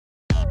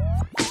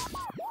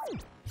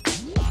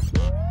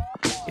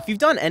you've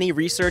done any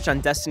research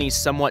on Destiny's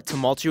somewhat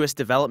tumultuous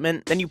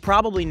development, then you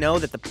probably know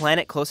that the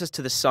planet closest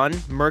to the sun,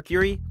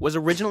 Mercury, was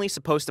originally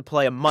supposed to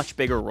play a much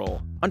bigger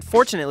role.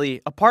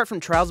 Unfortunately, apart from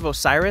Trials of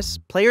Osiris,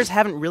 players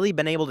haven't really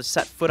been able to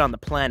set foot on the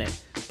planet,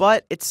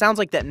 but it sounds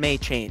like that may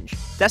change.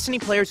 Destiny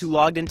players who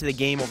logged into the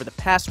game over the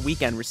past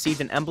weekend received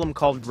an emblem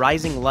called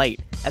Rising Light,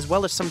 as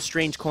well as some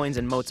strange coins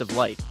and motes of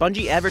light.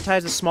 Bungie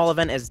advertised the small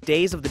event as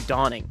Days of the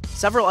Dawning.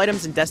 Several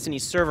items in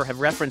Destiny's server have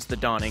referenced the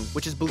Dawning,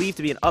 which is believed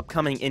to be an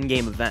upcoming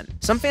in-game event.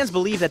 Some fans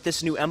believe that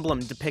this new emblem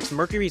depicts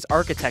Mercury's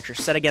architecture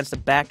set against a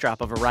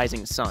backdrop of a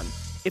rising sun.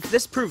 If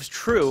this proves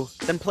true,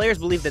 then players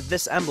believe that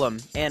this emblem,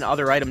 and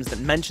other items that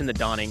mention the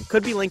Dawning,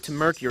 could be linked to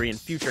Mercury in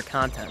future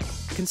content.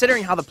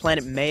 Considering how the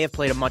planet may have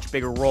played a much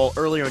bigger role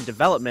earlier in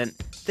development,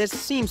 this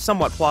seems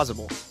somewhat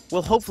plausible.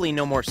 We'll hopefully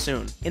know more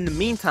soon. In the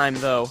meantime,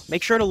 though,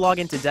 make sure to log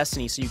into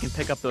Destiny so you can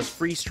pick up those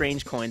free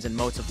strange coins and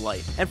motes of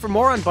light. And for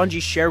more on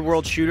Bungie's shared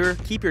world shooter,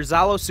 keep your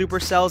Zalo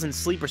supercells and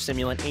sleeper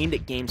simulant aimed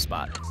at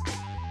GameSpot.